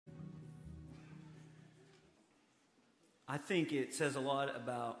I think it says a lot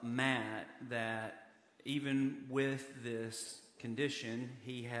about Matt that even with this condition,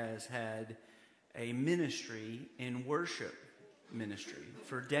 he has had a ministry in worship ministry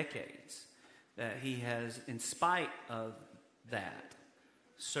for decades. That he has, in spite of that,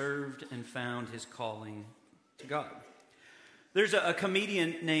 served and found his calling to God. There's a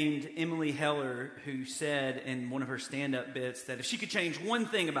comedian named Emily Heller who said in one of her stand-up bits that if she could change one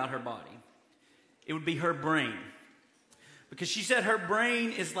thing about her body, it would be her brain. Because she said her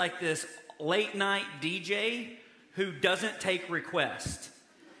brain is like this late-night DJ who doesn't take requests.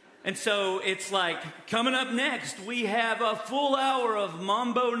 And so it's like, coming up next, we have a full hour of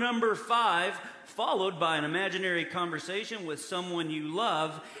Mambo number 5, followed by an imaginary conversation with someone you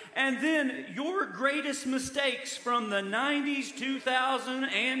love, and then your greatest mistakes from the 90s, 2000,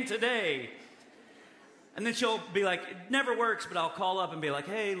 and today. And then she'll be like, it never works, but I'll call up and be like,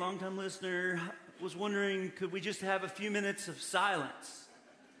 hey, long-time listener, was wondering, could we just have a few minutes of silence?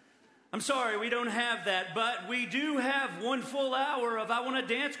 I'm sorry, we don't have that, but we do have one full hour of I Want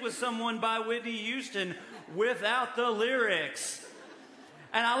to Dance with Someone by Whitney Houston without the lyrics.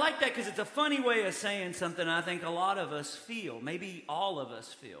 And I like that because it's a funny way of saying something I think a lot of us feel, maybe all of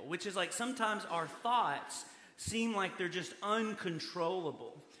us feel, which is like sometimes our thoughts seem like they're just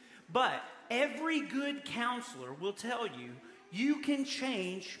uncontrollable. But every good counselor will tell you, you can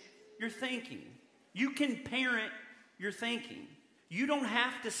change your thinking. You can parent your thinking. You don't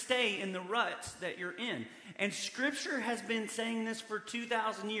have to stay in the ruts that you're in. And Scripture has been saying this for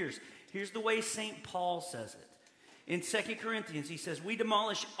 2,000 years. Here's the way St. Paul says it. In 2 Corinthians, he says, we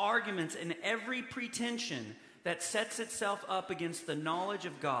demolish arguments and every pretension that sets itself up against the knowledge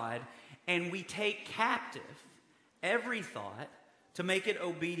of God, and we take captive every thought to make it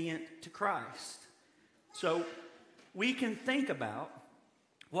obedient to Christ. So we can think about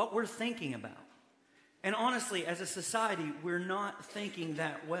what we're thinking about. And honestly, as a society, we're not thinking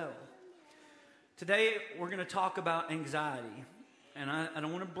that well. Today, we're going to talk about anxiety. And I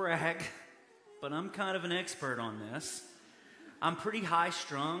don't want to brag, but I'm kind of an expert on this. I'm pretty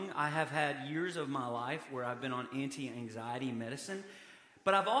high-strung. I have had years of my life where I've been on anti-anxiety medicine.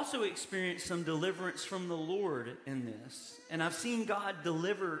 But I've also experienced some deliverance from the Lord in this. And I've seen God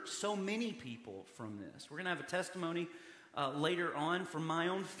deliver so many people from this. We're going to have a testimony later on from my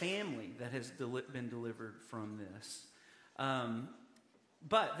own family that has been delivered from this.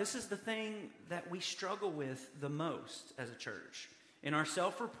 But this is the thing that we struggle with the most as a church. In our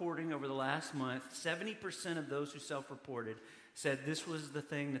self-reporting over the last month, 70% of those who self-reported said this was the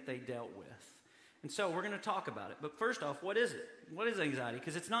thing that they dealt with. And so we're going to talk about it. But first off, what is it? What is anxiety?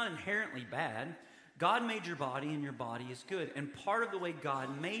 Because it's not inherently bad. God made your body and your body is good. And part of the way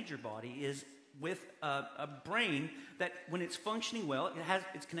God made your body is with a brain that when it's functioning well,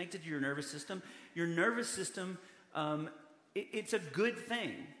 it's connected to your nervous system. Your nervous system, it's a good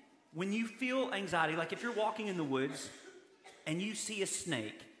thing. When you feel anxiety, like if you're walking in the woods and you see a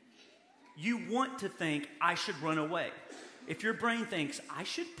snake, you want to think, I should run away. If your brain thinks, I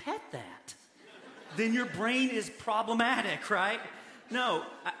should pet that, then your brain is problematic, right? No,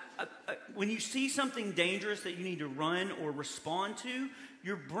 when you see something dangerous that you need to run or respond to,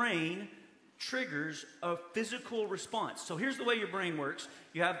 your brain triggers a physical response. So here's the way your brain works.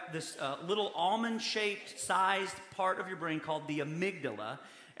 You have this little almond-shaped sized part of your brain called the amygdala.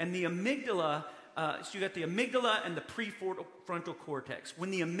 And the amygdala, so you got the amygdala and the prefrontal cortex. When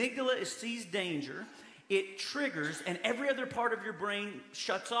the amygdala sees danger, it triggers and every other part of your brain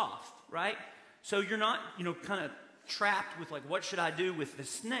shuts off, right? So you're not, kind of trapped with like, what should I do with the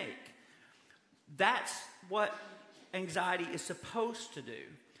snake? That's what anxiety is supposed to do.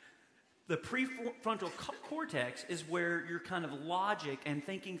 The prefrontal cortex is where your kind of logic and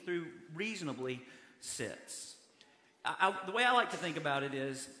thinking through reasonably sits. The way I like to think about it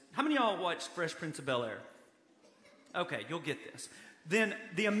is, how many of y'all watched Fresh Prince of Bel-Air? Okay, you'll get this. Then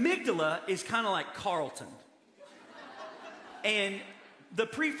the amygdala is kind of like Carlton. And the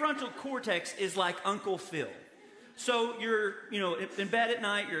prefrontal cortex is like Uncle Phil. So you're, in bed at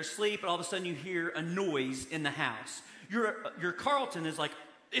night, you're asleep, and all of a sudden you hear a noise in the house. Your Carlton is like,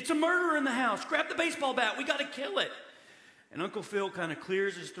 it's a murderer in the house. Grab the baseball bat. We got to kill it. And Uncle Phil kind of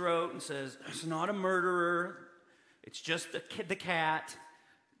clears his throat and says, it's not a murderer. It's just the cat.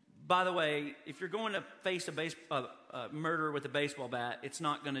 By the way, if you're going to face a murderer with a baseball bat, it's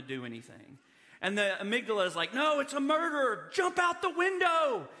not going to do anything. And the amygdala is like, no, it's a murderer. Jump out the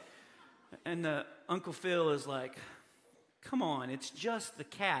window. And the Uncle Phil is like, come on, it's just the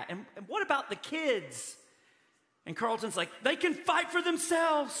cat. And what about the kids? And Carlton's like, they can fight for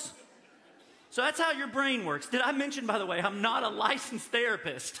themselves. So that's how your brain works. Did I mention, by the way, I'm not a licensed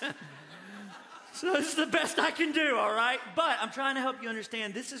therapist. So this is the best I can do, all right? But I'm trying to help you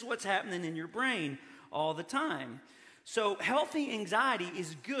understand this is what's happening in your brain all the time. So healthy anxiety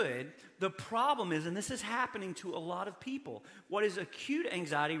is good. The problem is, and this is happening to a lot of people, what is acute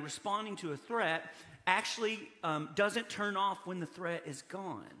anxiety, responding to a threat, actually doesn't turn off when the threat is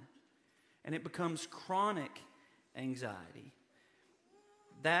gone. And it becomes chronic anxiety.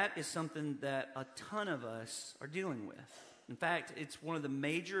 That is something that a ton of us are dealing with. In fact, it's one of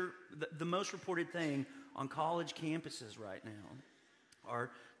the most reported thing on college campuses right now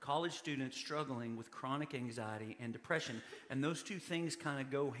are college students struggling with chronic anxiety and depression. And those two things kind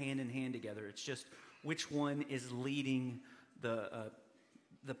of go hand in hand together. It's just which one is leading the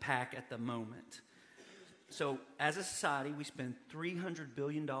pack at the moment. So as a society, we spend $300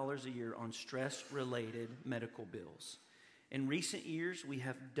 billion a year on stress-related medical bills. In recent years, we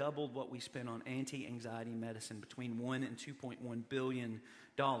have doubled what we spend on anti-anxiety medicine, between $1 and $2.1 billion.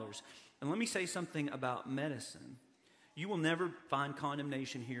 And let me say something about medicine. You will never find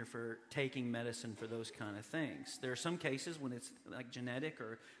condemnation here for taking medicine for those kind of things. There are some cases when it's like genetic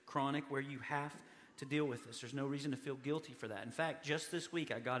or chronic where you have to deal with this. There's no reason to feel guilty for that. In fact, just this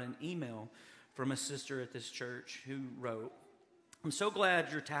week, I got an email from a sister at this church who wrote, "I'm so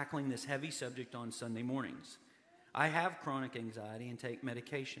glad you're tackling this heavy subject on Sunday mornings. I have chronic anxiety and take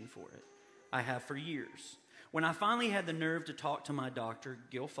medication for it. I have for years. When I finally had the nerve to talk to my doctor,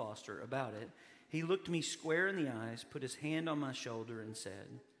 Gil Foster, about it, he looked me square in the eyes, put his hand on my shoulder, and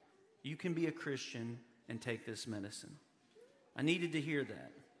said, 'You can be a Christian and take this medicine.' I needed to hear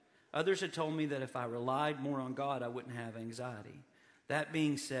that. Others had told me that if I relied more on God, I wouldn't have anxiety. That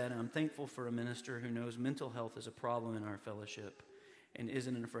being said, I'm thankful for a minister who knows mental health is a problem in our fellowship and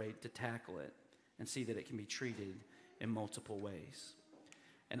isn't afraid to tackle it and see that it can be treated in multiple ways."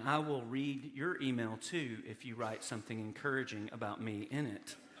 And I will read your email too if you write something encouraging about me in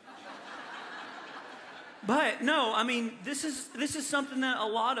it. But no, I mean, this is something that a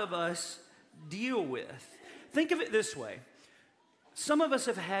lot of us deal with. Think of it this way. Some of us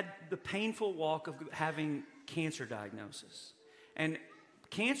have had the painful walk of having cancer diagnosis. And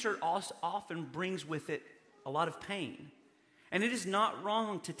cancer also often brings with it a lot of pain. And it is not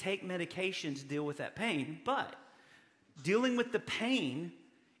wrong to take medication to deal with that pain, but dealing with the pain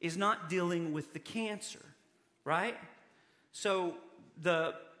is not dealing with the cancer, right? So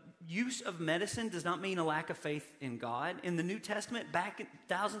the use of medicine does not mean a lack of faith in God. In the New Testament, back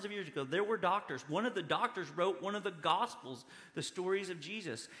thousands of years ago, there were doctors. One of the doctors wrote one of the Gospels, the stories of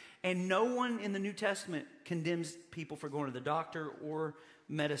Jesus. And no one in the New Testament condemns people for going to the doctor or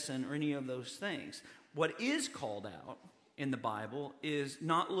medicine or any of those things. What is called out in the Bible is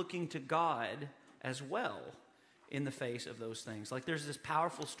not looking to God as well in the face of those things. Like there's this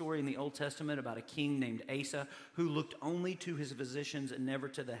powerful story in the Old Testament about a king named Asa who looked only to his physicians and never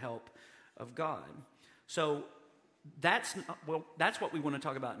to the help of God. So that's what we want to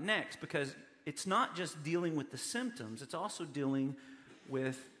talk about next, because it's not just dealing with the symptoms, it's also dealing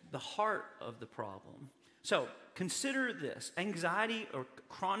with the heart of the problem. So consider this. Anxiety or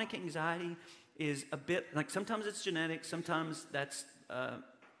chronic anxiety is a bit like sometimes it's genetic, sometimes that's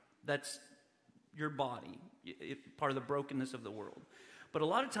your body, part of the brokenness of the world. But a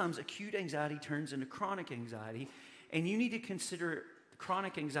lot of times acute anxiety turns into chronic anxiety, and you need to consider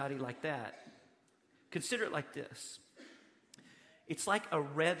chronic anxiety like that. Consider it like this. It's like a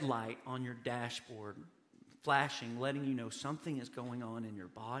red light on your dashboard flashing, letting you know something is going on in your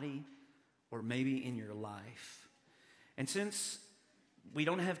body or maybe in your life. And since we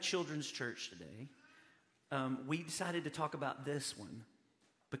don't have children's church today, we decided to talk about this one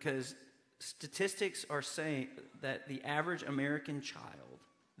because statistics are saying that the average American child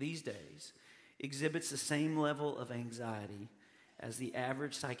these days exhibits the same level of anxiety as the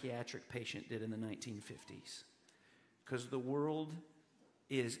average psychiatric patient did in the 1950s. Because the world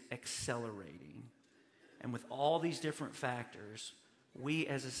is accelerating. And with all these different factors, we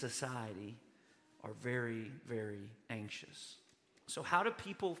as a society are very, very anxious. So how do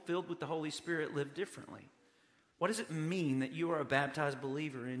people filled with the Holy Spirit live differently? What does it mean that you are a baptized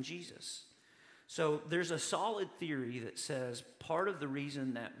believer in Jesus? So there's a solid theory that says part of the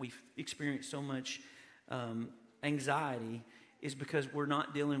reason that we experience so much anxiety is because we're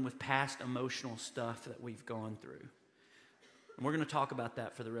not dealing with past emotional stuff that we've gone through. And we're going to talk about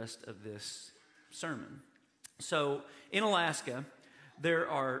that for the rest of this sermon. So in Alaska, there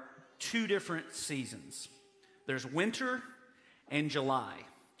are two different seasons. There's winter and July.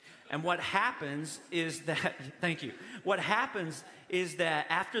 And what happens is that, thank you, what happens is that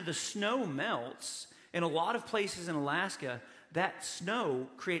after the snow melts, in a lot of places in Alaska, that snow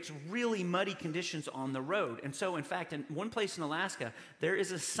creates really muddy conditions on the road. And so, in fact, in one place in Alaska, there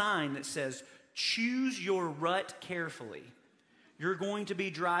is a sign that says, choose your rut carefully. You're going to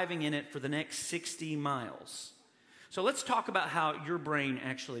be driving in it for the next 60 miles. So let's talk about how your brain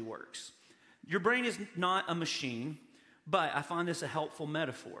actually works. Your brain is not a machine, but I find this a helpful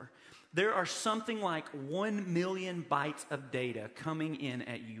metaphor. There are something like 1 million bytes of data coming in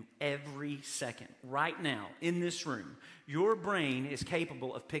at you every second. Right now, in this room, your brain is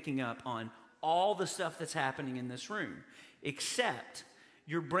capable of picking up on all the stuff that's happening in this room, except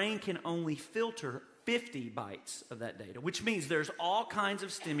your brain can only filter 50 bytes of that data, which means there's all kinds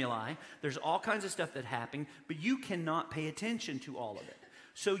of stimuli, there's all kinds of stuff that happen, but you cannot pay attention to all of it.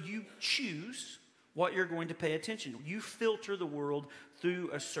 So you choose what you're going to pay attention to. You filter the world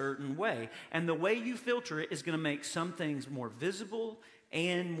through a certain way. And the way you filter it is going to make some things more visible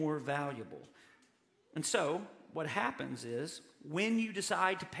and more valuable. And so what happens is when you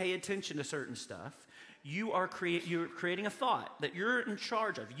decide to pay attention to certain stuff, you're creating a thought that you're in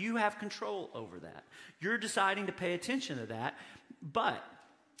charge of. You have control over that. You're deciding to pay attention to that. But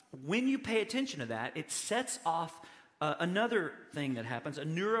when you pay attention to that, it sets off another thing that happens, a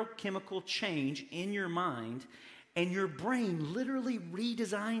neurochemical change in your mind, and your brain literally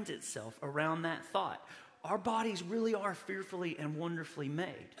redesigns itself around that thought. Our bodies really are fearfully and wonderfully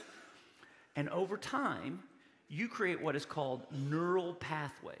made. And over time, you create what is called neural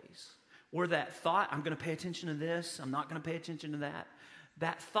pathways, where that thought, I'm going to pay attention to this, I'm not going to pay attention to that,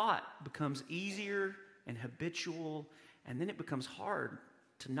 that thought becomes easier and habitual, and then it becomes hard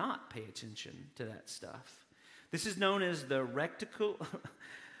to not pay attention to that stuff. This is known as the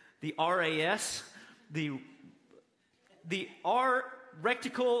the RAS, the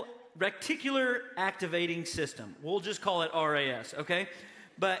reticular activating system. We'll just call it RAS, okay?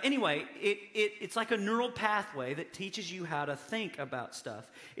 But anyway, it's like a neural pathway that teaches you how to think about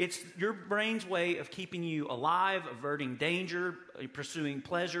stuff. It's your brain's way of keeping you alive, averting danger, pursuing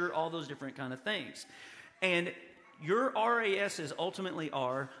pleasure, all those different kind of things. And your RASs ultimately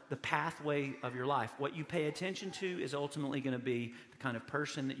are the pathway of your life. What you pay attention to is ultimately going to be the kind of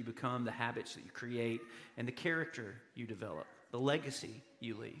person that you become, the habits that you create, and the character you develop, the legacy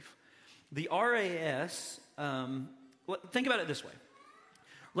you leave. The RAS, think about it this way.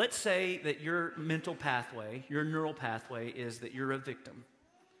 Let's say that your mental pathway, your neural pathway, is that you're a victim.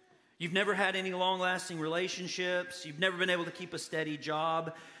 You've never had any long-lasting relationships. You've never been able to keep a steady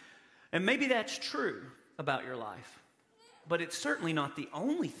job. And maybe that's true about your life. But it's certainly not the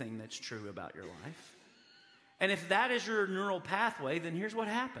only thing that's true about your life. And if that is your neural pathway, then here's what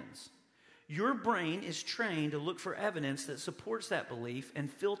happens. Your brain is trained to look for evidence that supports that belief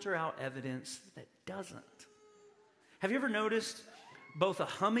and filter out evidence that doesn't. Have you ever noticed both a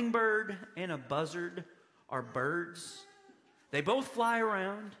hummingbird and a buzzard are birds? They both fly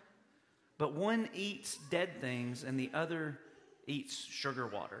around, but one eats dead things and the other eats sugar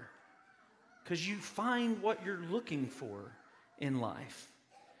water. Because you find what you're looking for in life.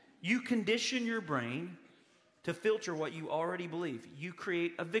 You condition your brain to filter what you already believe. You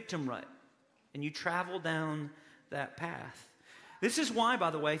create a victim rut, and you travel down that path. This is why, by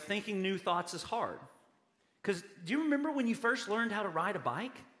the way, thinking new thoughts is hard. Because do you remember when you first learned how to ride a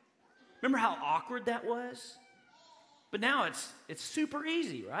bike? Remember how awkward that was? But now it's super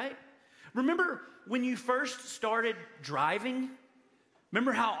easy, right? Remember when you first started driving?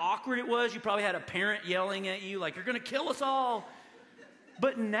 Remember how awkward it was? You probably had a parent yelling at you like, you're going to kill us all.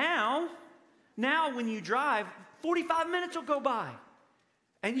 But now when you drive, 45 minutes will go by.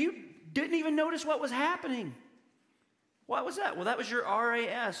 And you didn't even notice what was happening. What was that? Well, that was your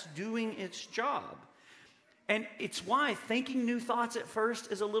RAS doing its job. And it's why thinking new thoughts at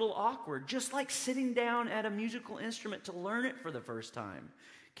first is a little awkward. Just like sitting down at a musical instrument to learn it for the first time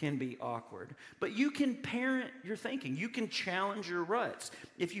can be awkward. But you can parent your thinking. You can challenge your ruts.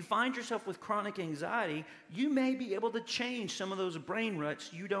 If you find yourself with chronic anxiety, you may be able to change some of those brain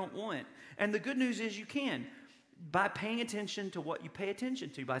ruts you don't want. And the good news is you can, by paying attention to what you pay attention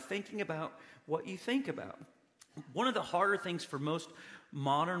to, by thinking about what you think about. One of the harder things for most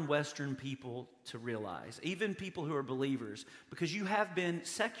modern Western people to realize, even people who are believers, because you have been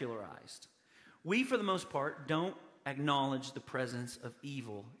secularized. We, for the most part, don't acknowledge the presence of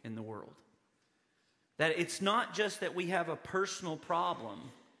evil in the world. That it's not just that we have a personal problem.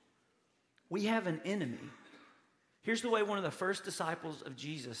 We have an enemy. Here's the way one of the first disciples of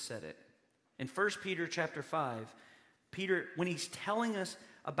Jesus said it. In 1 Peter chapter 5, Peter, when he's telling us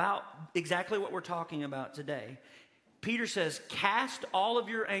about exactly what we're talking about today, Peter says, cast all of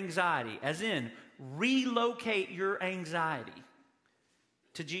your anxiety, as in relocate your anxiety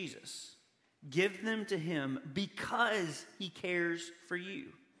to Jesus. Give them to him because he cares for you.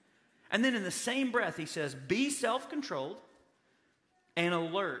 And then in the same breath, he says, be self-controlled and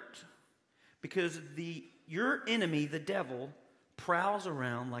alert. Because your enemy, the devil, prowls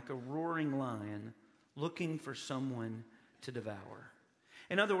around like a roaring lion looking for someone to devour.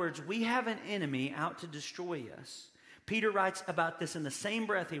 In other words, we have an enemy out to destroy us. Peter writes about this in the same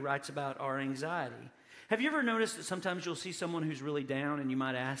breath he writes about our anxiety. Have you ever noticed that sometimes you'll see someone who's really down and you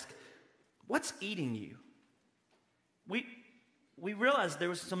might ask, what's eating you? We realized there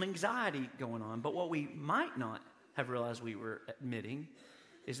was some anxiety going on, but what we might not have realized we were admitting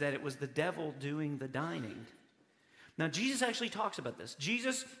is that it was the devil doing the dining. Now, Jesus actually talks about this.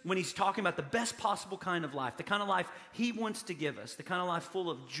 Jesus, when he's talking about the best possible kind of life, the kind of life he wants to give us, the kind of life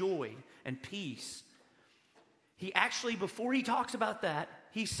full of joy and peace, he actually, before he talks about that,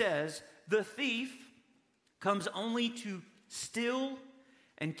 he says, the thief comes only to steal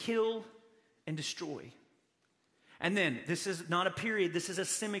and kill and destroy. And then, this is not a period, this is a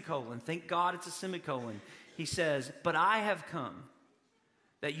semicolon. Thank God it's a semicolon. He says, but I have come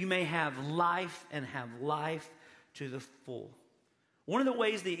that you may have life and have life to the full. One of the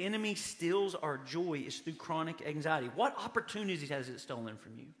ways the enemy steals our joy is through chronic anxiety. What opportunities has it stolen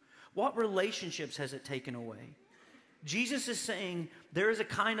from you? What relationships has it taken away? Jesus is saying there is a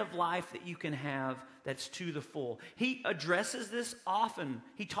kind of life that you can have that's to the full. He addresses this often.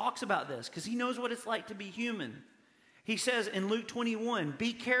 He talks about this because he knows what it's like to be human. He says in Luke 21,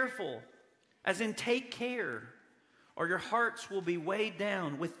 be careful, as in take care, or your hearts will be weighed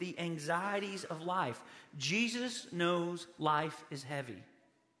down with the anxieties of life. Jesus knows life is heavy.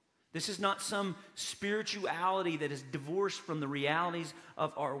 This is not some spirituality that is divorced from the realities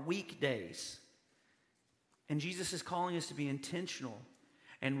of our weekdays. And Jesus is calling us to be intentional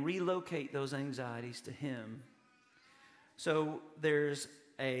and relocate those anxieties to him. So there's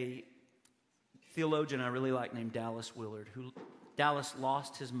a theologian I really like named Dallas Willard, who Dallas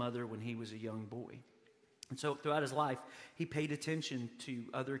lost his mother when he was a young boy. And so throughout his life, he paid attention to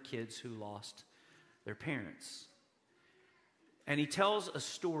other kids who lost their parents. And he tells a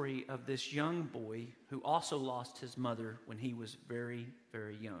story of this young boy who also lost his mother when he was very,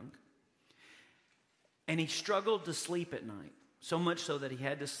 very young. And he struggled to sleep at night, so much so that he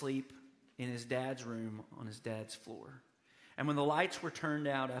had to sleep in his dad's room on his dad's floor. And when the lights were turned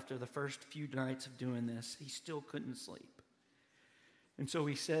out after the first few nights of doing this, he still couldn't sleep. And so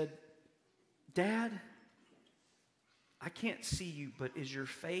he said, Dad, I can't see you, but is your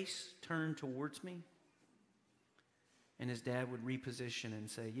face turned towards me? And his dad would reposition and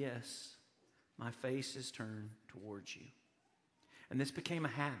say, yes, my face is turned towards you. And this became a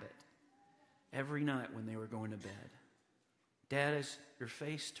habit every night when they were going to bed. Dad, is your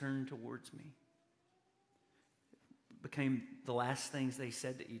face turned towards me? It became the last things they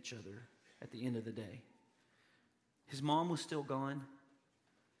said to each other at the end of the day. His mom was still gone.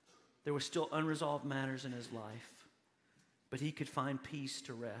 There were still unresolved matters in his life. But he could find peace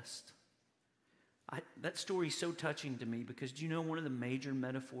to rest. That story is so touching to me because do you know one of the major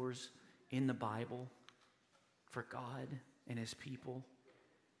metaphors in the Bible for God and his people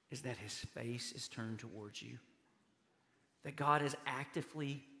is that his face is turned towards you? That God is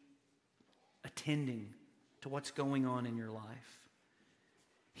actively attending to what's going on in your life.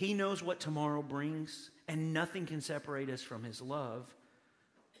 He knows what tomorrow brings, and nothing can separate us from his love.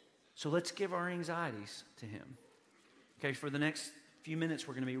 So let's give our anxieties to him. Okay, for the next few minutes,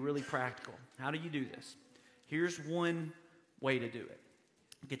 we're going to be really practical. How do you do this? Here's one way to do it.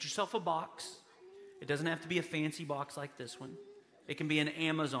 Get yourself a box. It doesn't have to be a fancy box like this one. It can be an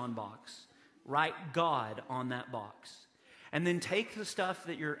Amazon box. Write God on that box. And then take the stuff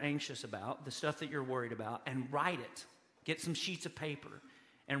that you're anxious about, the stuff that you're worried about, and write it. Get some sheets of paper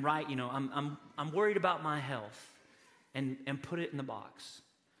and write, I'm worried about my health, and put it in the box.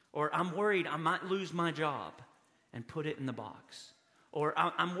 Or I'm worried I might lose my job, and put it in the box. Or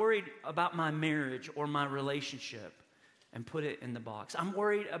I'm worried about my marriage or my relationship, and put it in the box. I'm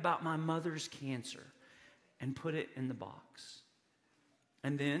worried about my mother's cancer, and put it in the box.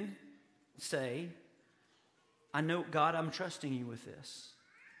 And then say, I know, God, I'm trusting you with this.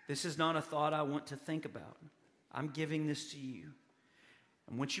 This is not a thought I want to think about. I'm giving this to you.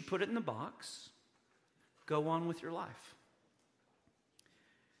 And once you put it in the box, go on with your life.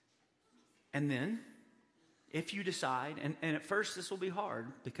 And then, if you decide, and at first this will be hard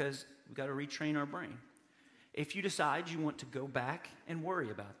because we've got to retrain our brain. If you decide you want to go back and worry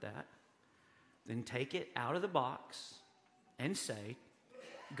about that, then take it out of the box and say,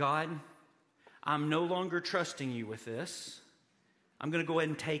 God, I'm no longer trusting you with this. I'm going to go ahead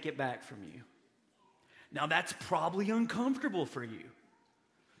and take it back from you. Now that's probably uncomfortable for you,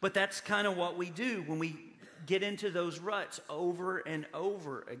 but that's kind of what we do when we get into those ruts over and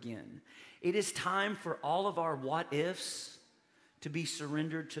over again. It is time for all of our what ifs to be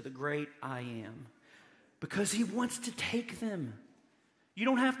surrendered to the great I Am, because he wants to take them. You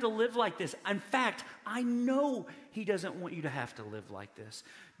don't have to live like this. In fact, I know he doesn't want you to have to live like this.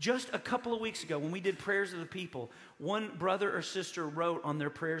 Just a couple of weeks ago, when we did prayers of the people, one brother or sister wrote on their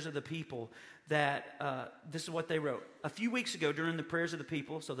prayers of the people that this is what they wrote. A few weeks ago during the prayers of the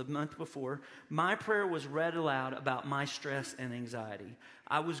people, so the month before, my prayer was read aloud about my stress and anxiety.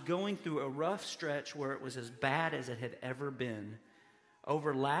 I was going through a rough stretch where it was as bad as it had ever been.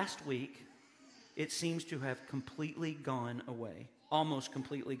 Over last week, it seems to have completely gone away. Almost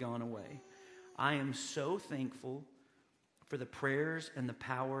completely gone away. I am so thankful for the prayers and the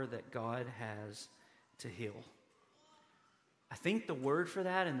power that God has to heal. I think the word for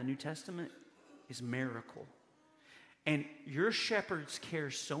that in the New Testament is miracle. And your shepherds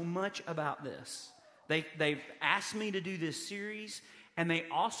care so much about this. They've asked me to do this series, and they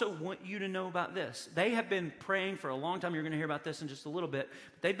also want you to know about this. They have been praying for a long time. You're going to hear about this in just a little bit.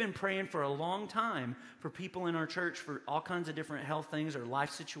 But they've been praying for a long time for people in our church for all kinds of different health things or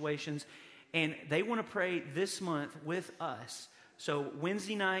life situations. And they want to pray this month with us. So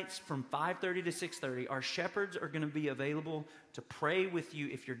Wednesday nights from 5:30 to 6:30, our shepherds are going to be available to pray with you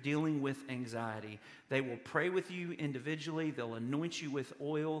if you're dealing with anxiety. They will pray with you individually. They'll anoint you with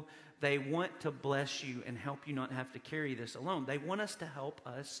oil. They want to bless you and help you not have to carry this alone. They want us to help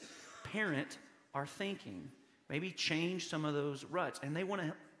us parent our thinking, maybe change some of those ruts. And they want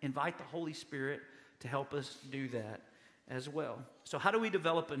to invite the Holy Spirit to help us do that as well. So how do we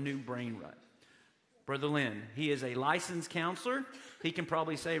develop a new brain rut? Brother Lynn, he is a licensed counselor. He can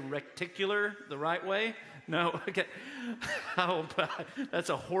probably say reticular the right way. No? Okay. Oh, that's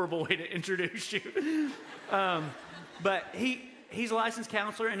a horrible way to introduce you. But he's a licensed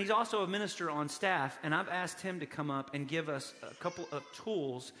counselor, and he's also a minister on staff. And I've asked him to come up and give us a couple of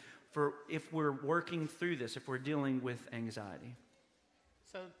tools for if we're working through this, if we're dealing with anxiety.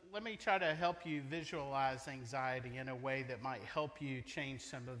 So let me try to help you visualize anxiety in a way that might help you change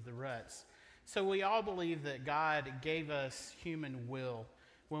some of the ruts. So we all believe that God gave us human will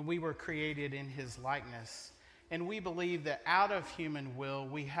when we were created in his likeness. And we believe that out of human will,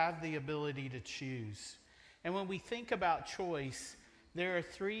 we have the ability to choose. And when we think about choice, there are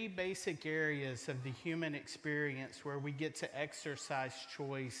three basic areas of the human experience where we get to exercise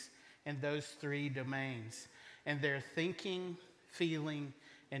choice in those three domains. And they're thinking, feeling,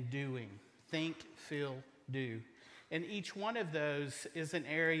 and doing. Think, feel, do. And each one of those is an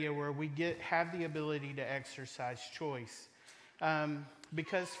area where we have the ability to exercise choice.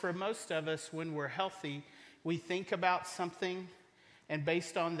 Because for most of us, when we're healthy, we think about something, and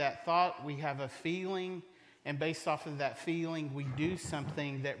based on that thought, we have a feeling, and based off of that feeling, we do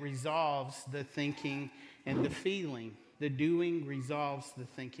something that resolves the thinking and the feeling. The doing resolves the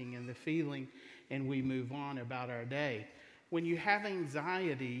thinking and the feeling, and we move on about our day. When you have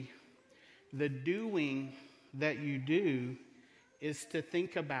anxiety, the doing that you do is to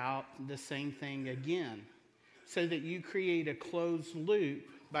think about the same thing again, so that you create a closed loop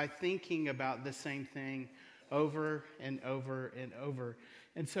by thinking about the same thing over and over and over.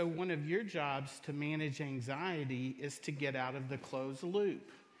 And so one of your jobs to manage anxiety is to get out of the closed loop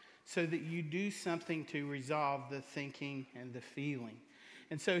so that you do something to resolve the thinking and the feeling.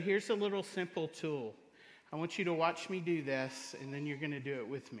 And so here's a little simple tool. I want you to watch me do this, and then you're going to do it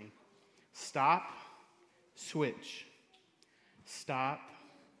with me. Stop, switch. Stop,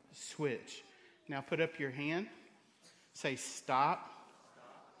 switch. Now put up your hand. Say stop,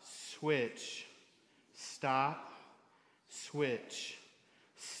 switch. Stop, switch.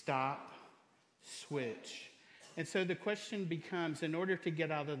 Stop, switch. And so the question becomes, in order to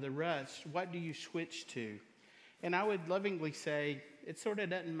get out of the ruts, what do you switch to? And I would lovingly say, it sort of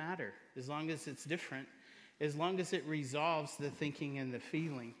doesn't matter as long as it's different, as long as it resolves the thinking and the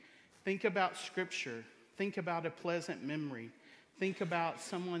feeling. Think about Scripture. Think about a pleasant memory. Think about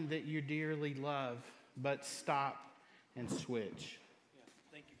someone that you dearly love, but stop and switch. Yeah.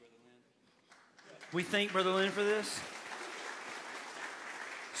 Thank you, Brother Lynn. We thank Brother Lynn for this.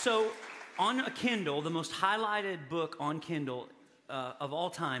 So on a Kindle, the most highlighted book on Kindle of all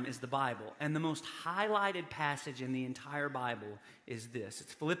time is the Bible. And the most highlighted passage in the entire Bible is this.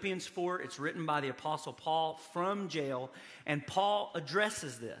 It's Philippians 4. It's written by the Apostle Paul from jail. And Paul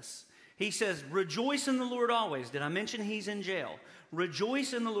addresses this. He says, rejoice in the Lord always. Did I mention he's in jail?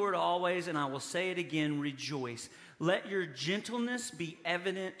 Rejoice in the Lord always, and I will say it again, rejoice. Let your gentleness be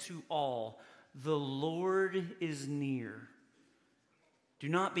evident to all. The Lord is near. Do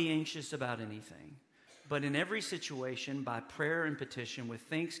not be anxious about anything, but in every situation, by prayer and petition, with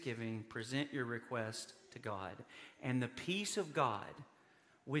thanksgiving, present your request to God. And the peace of God,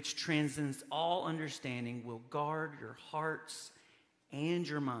 which transcends all understanding, will guard your hearts and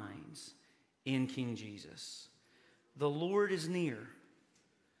your minds in King Jesus. The Lord is near.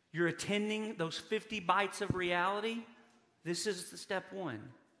 You're attending those 50 bites of reality. This is the step one.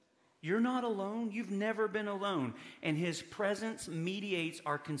 You're not alone. You've never been alone. And his presence mediates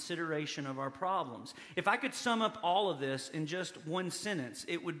our consideration of our problems. If I could sum up all of this in just one sentence,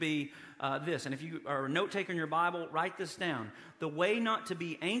 it would be this. And if you are a note taker in your Bible, write this down. The way not to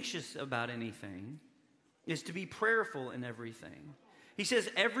be anxious about anything is to be prayerful in everything. He says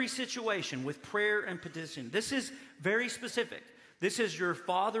every situation with prayer and petition. This is very specific. This is your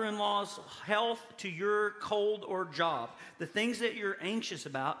father-in-law's health to your cold or job. The things that you're anxious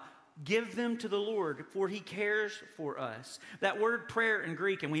about, give them to the Lord, for he cares for us. That word prayer in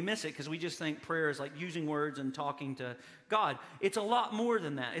Greek, and we miss it because we just think prayer is like using words and talking to God. It's a lot more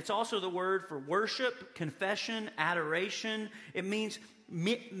than that. It's also the word for worship, confession, adoration. It means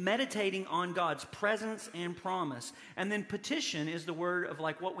meditating on God's presence and promise. And then petition is the word of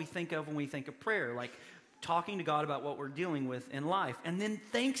like what we think of when we think of prayer, like talking to God about what we're dealing with in life. And then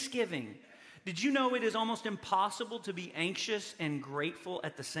thanksgiving. Did you know it is almost impossible to be anxious and grateful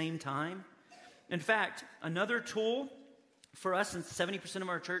at the same time? In fact, another tool for us, and 70% of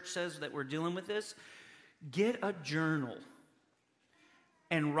our church says that we're dealing with this, get a journal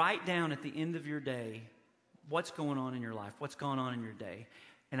and write down at the end of your day what's going on in your life, what's gone on in your day.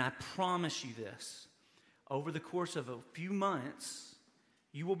 And I promise you this, over the course of a few months,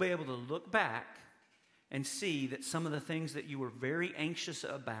 you will be able to look back and see that some of the things that you were very anxious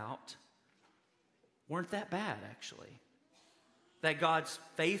about weren't that bad, actually. That God's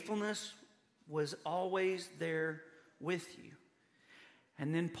faithfulness was always there with you.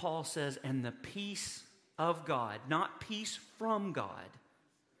 And then Paul says, and the peace of God, not peace from God,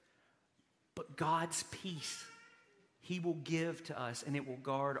 but God's peace, he will give to us, and it will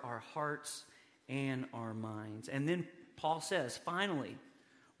guard our hearts and our minds. And then Paul says, finally,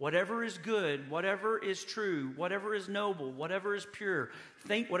 whatever is good, whatever is true, whatever is noble, whatever is pure,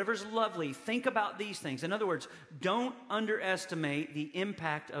 whatever is lovely, think about these things. In other words, don't underestimate the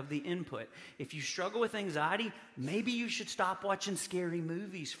impact of the input. If you struggle with anxiety, maybe you should stop watching scary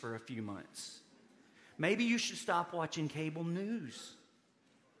movies for a few months. Maybe you should stop watching cable news.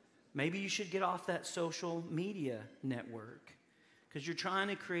 Maybe you should get off that social media network because you're trying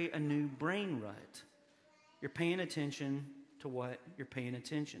to create a new brain rut. You're paying attention to what you're paying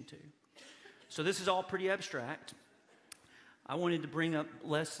attention to. So this is all pretty abstract. I wanted to bring up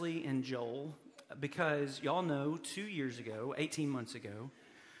Leslie and Joel because y'all know 2 years ago, 18 months ago,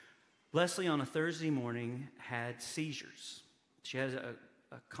 Leslie on a Thursday morning had seizures. She has a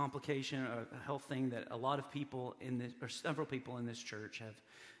complication, a health thing that a lot of people or several people in this church have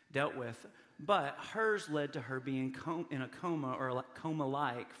dealt with, but hers led to her being in a coma or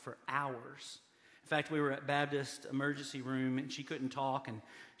coma-like for hours. In fact, we were at Baptist emergency room, and she couldn't talk, and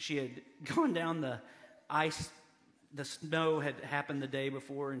she had gone down the ice. The snow had happened the day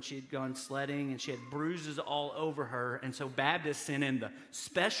before, and she had gone sledding, and she had bruises all over her, and so Baptist sent in the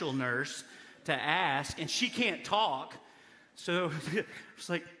special nurse to ask, and she can't talk. So it's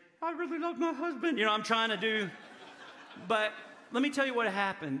like, I really love my husband. You know, I'm trying to do, but let me tell you what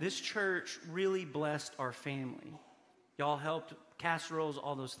happened. This church really blessed our family. Y'all helped, casseroles,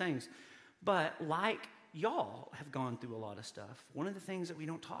 all those things. But like y'all have gone through a lot of stuff, one of the things that we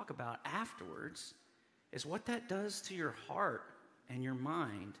don't talk about afterwards is what that does to your heart and your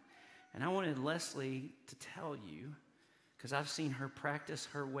mind. And I wanted Leslie to tell you, because I've seen her practice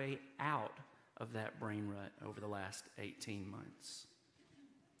her way out of that brain rut over the last 18 months.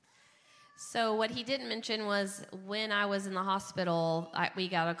 So what he didn't mention was when I was in the hospital, we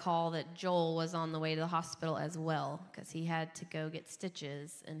got a call that Joel was on the way to the hospital as well because he had to go get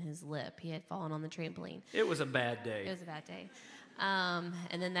stitches in his lip. He had fallen on the trampoline. It was a bad day. It was a bad day.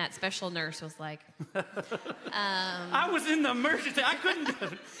 And then that special nurse was like... I was in the emergency. I couldn't do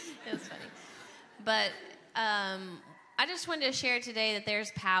it. It was funny. But I just wanted to share today that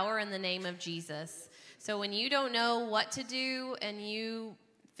there's power in the name of Jesus. So when you don't know what to do and you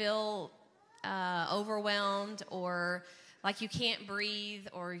feel... overwhelmed or like you can't breathe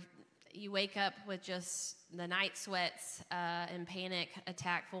or you wake up with just the night sweats in panic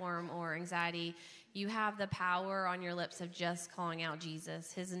attack form or anxiety, you have the power on your lips of just calling out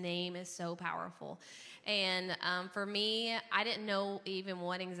Jesus. His name is so powerful. And for me, I didn't know even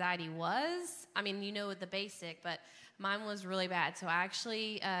what anxiety was. I mean, you know the basic, but mine was really bad. So I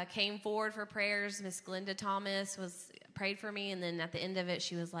actually came forward for prayers. Miss Glenda Thomas prayed for me, and then at the end of it,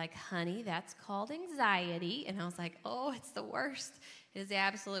 she was like, honey, that's called anxiety. And I was like, oh, it's the worst. It is the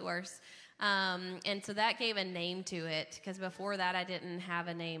absolute worst. And so that gave a name to it, because before that, I didn't have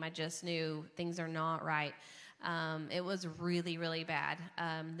a name. I just knew things are not right. It was really, really bad.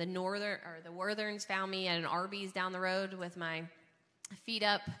 The Wortherns found me at an Arby's down the road with my feet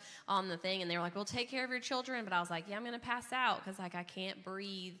up on the thing, and they were like, well, take care of your children. But I was like, yeah, I'm going to pass out because like I can't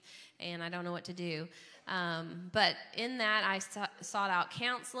breathe and I don't know what to do. But in that, I sought out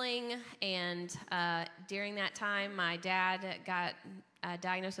counseling, and during that time, my dad got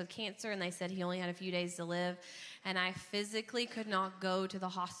diagnosed with cancer, and they said he only had a few days to live, and I physically could not go to the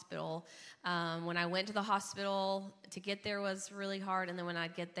hospital. When I went to the hospital, to get there was really hard, and then when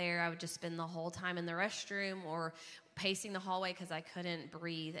I'd get there, I would just spend the whole time in the restroom or pacing the hallway because I couldn't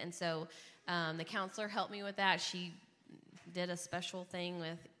breathe. And so the counselor helped me with that. She did a special thing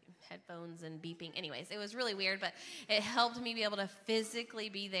with headphones and beeping. Anyways, it was really weird, but it helped me be able to physically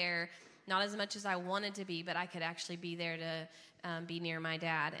be there, not as much as I wanted to be, but I could actually be there to be near my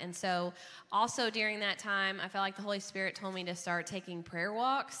dad. And so also during that time, I felt like the Holy Spirit told me to start taking prayer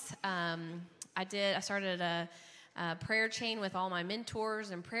walks. I started a prayer chain with all my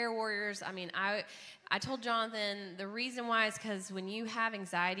mentors and prayer warriors. I mean, I told Jonathan the reason why is because when you have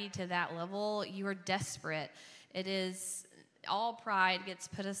anxiety to that level, you are desperate. It is all pride gets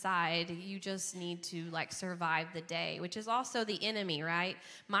put aside. You just need to like survive the day, which is also the enemy, right?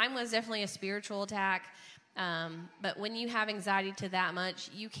 Mine was definitely a spiritual attack. But when you have anxiety to that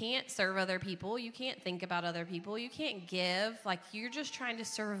much, you can't serve other people. You can't think about other people. You can't give. Like, you're just trying to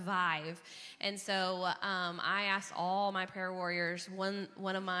survive. And so I asked all my prayer warriors. One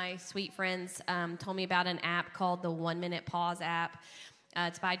of my sweet friends told me about an app called the 1 Minute Pause app.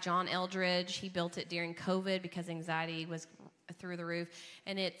 It's by John Eldridge. He built it during COVID because anxiety was through the roof.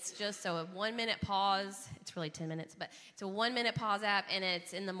 And it's just a 1 minute pause. It's really 10 minutes, but it's a 1 minute pause app, and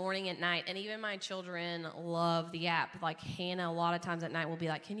it's in the morning at night. And even my children love the app. Like Hannah, a lot of times at night will be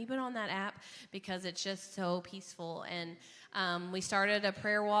like, can you put on that app? Because it's just so peaceful. And we started a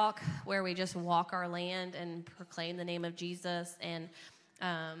prayer walk where we just walk our land and proclaim the name of Jesus. And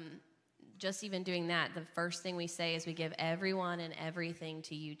just even doing that, the first thing we say is we give everyone and everything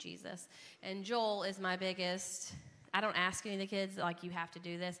to you, Jesus. And Joel is my biggest. I don't ask any of the kids, like, you have to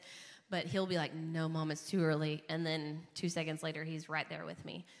do this, but he'll be like, no, Mom, it's too early. And then 2 seconds later, he's right there with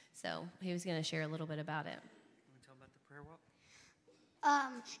me. So he was going to share a little bit about it. You want to tell about the prayer walk?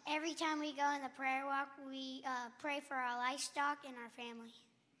 Every time we go in the prayer walk, we pray for our livestock and our family.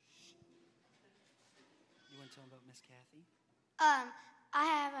 You want to tell them about Miss Kathy? I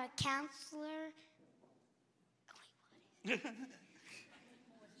have a counselor. Yeah,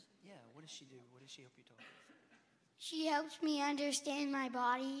 what does she do? What does she help you talk? She helps me understand my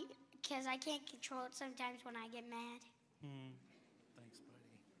body because I can't control it sometimes when I get mad. Thanks, buddy.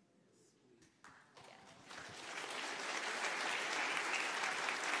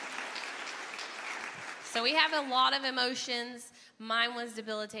 So we have a lot of emotions. Mine was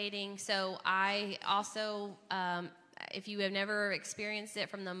debilitating. So I also, if you have never experienced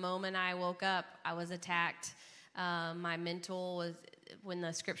it, from the moment I woke up, I was attacked. My mental was, when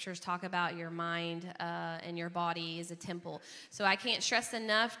the scriptures talk about your mind and your body is a temple. So I can't stress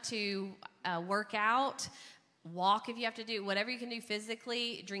enough to work out, walk if you have to do, whatever you can do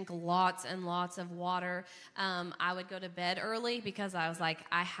physically, drink lots and lots of water. I would go to bed early because I was like,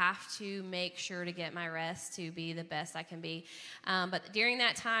 I have to make sure to get my rest to be the best I can be. But during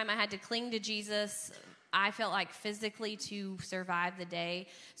that time, I had to cling to Jesus. I felt like physically to survive the day,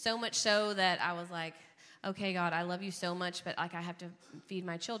 so much so that I was like, okay, God, I love you so much, but like I have to feed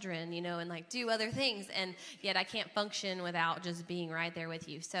my children, and like do other things, and yet I can't function without just being right there with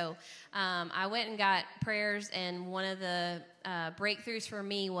you. So I went and got prayers, and one of the breakthroughs for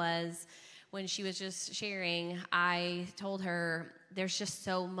me was when she was just sharing, I told her there's just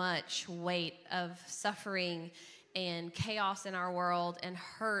so much weight of suffering and chaos in our world and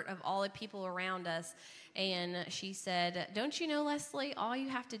hurt of all the people around us. And she said, don't you know, Leslie, all you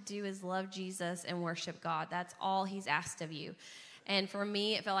have to do is love Jesus and worship God. That's all he's asked of you. And for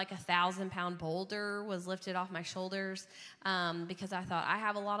me, it felt like 1,000-pound boulder was lifted off my shoulders because I thought, I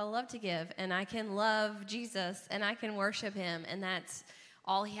have a lot of love to give, and I can love Jesus, and I can worship him, and that's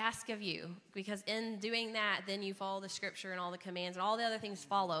all he asks of you. Because in doing that, then you follow the scripture and all the commands, and all the other things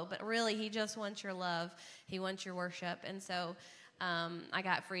follow. But really, he just wants your love. He wants your worship. And so I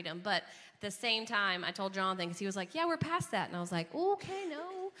got freedom. But at the same time, I told Jonathan, because he was like, yeah, we're past that. And I was like, okay,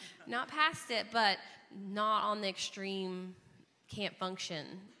 no, not past it, but not on the extreme, can't function.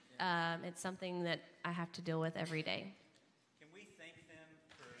 It's something that I have to deal with every day. Can we thank them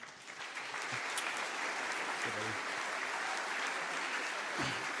for...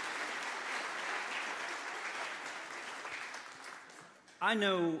 I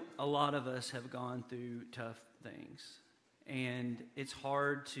know a lot of us have gone through tough things, and it's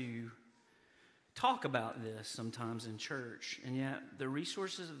hard to talk about this sometimes in church, and yet the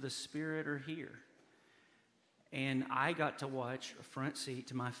resources of the Spirit are here. And I got to watch a front seat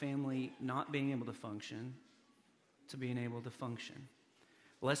to my family not being able to function, to being able to function.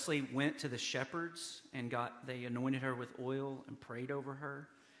 Leslie went to the shepherds and they anointed her with oil and prayed over her,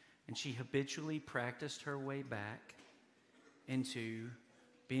 and she habitually practiced her way back into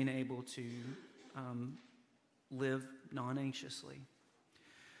being able to live non-anxiously.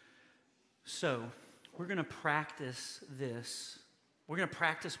 So, we're going to practice this. We're going to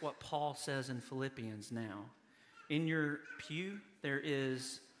practice what Paul says in Philippians now. In your pew, there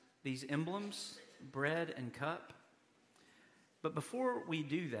is these emblems, bread and cup. But before we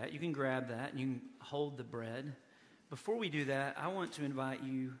do that, you can grab that and you can hold the bread. Before we do that, I want to invite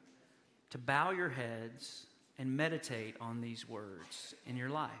you to bow your heads and meditate on these words in your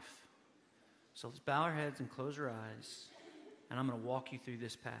life. So let's bow our heads and close our eyes, and I'm going to walk you through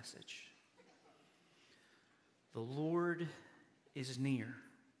this passage. The Lord is near.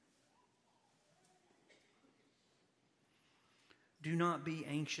 Do not be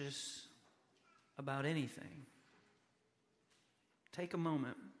anxious about anything. Take a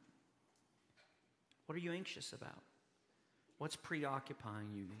moment. What are you anxious about? What's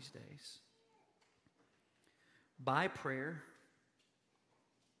preoccupying you these days? By prayer,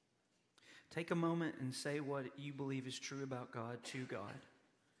 take a moment and say what you believe is true about God to God.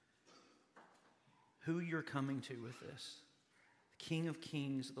 Who you're coming to with this. The King of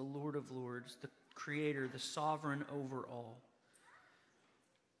Kings, the Lord of Lords, the Creator, the Sovereign over all.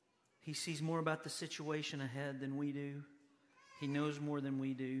 He sees more about the situation ahead than we do. He knows more than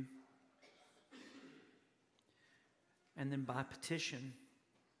we do. And then by petition,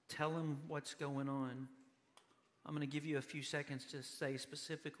 tell him what's going on. I'm going to give you a few seconds to say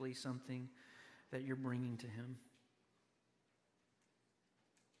specifically something that you're bringing to him.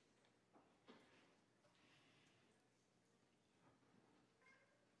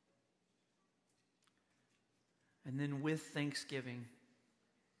 And then with thanksgiving,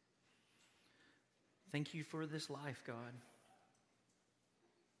 thank you for this life, God.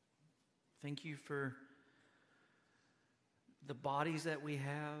 Thank you for the bodies that we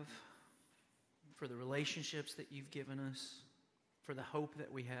have, for the relationships that you've given us, for the hope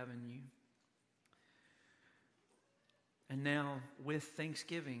that we have in you. And now, with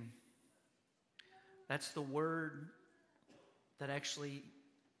thanksgiving, that's the word that actually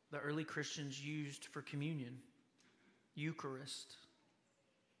the early Christians used for communion, Eucharist.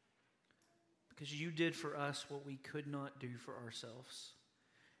 Because you did for us what we could not do for ourselves.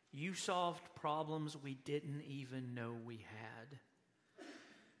 You solved problems we didn't even know we had.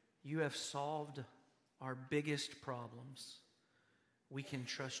 You have solved our biggest problems. We can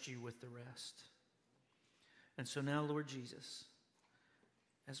trust you with the rest. And so now, Lord Jesus,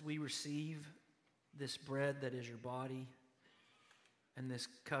 as we receive this bread that is your body and this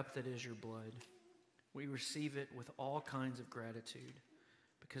cup that is your blood, we receive it with all kinds of gratitude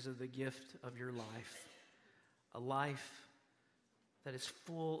because of the gift of your life, a life that is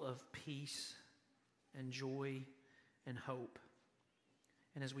full of peace and joy and hope.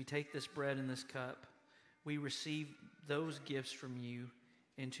 And as we take this bread and this cup, we receive those gifts from you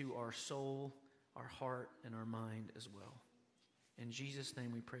into our soul, our heart, and our mind as well. In Jesus'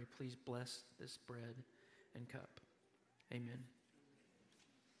 name we pray, please bless this bread and cup. Amen.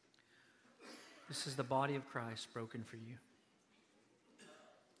 This is the body of Christ broken for you.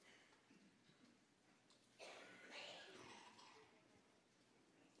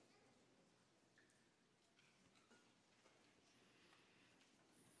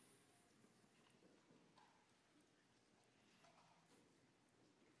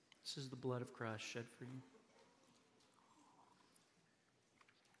 This is the blood of Christ shed for you.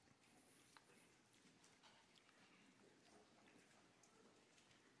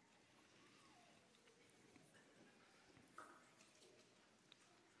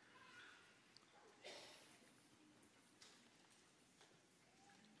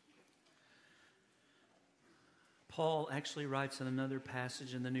 Paul actually writes in another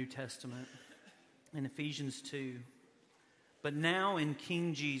passage in the New Testament, in Ephesians 2, "But now in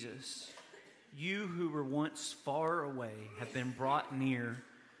King Jesus, you who were once far away have been brought near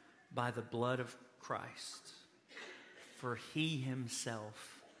by the blood of Christ, for he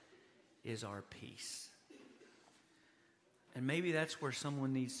himself is our peace." And maybe that's where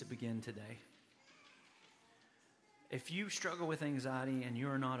someone needs to begin today. If you struggle with anxiety and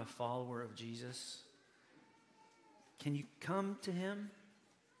you're not a follower of Jesus, can you come to him?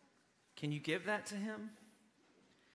 Can you give that to him?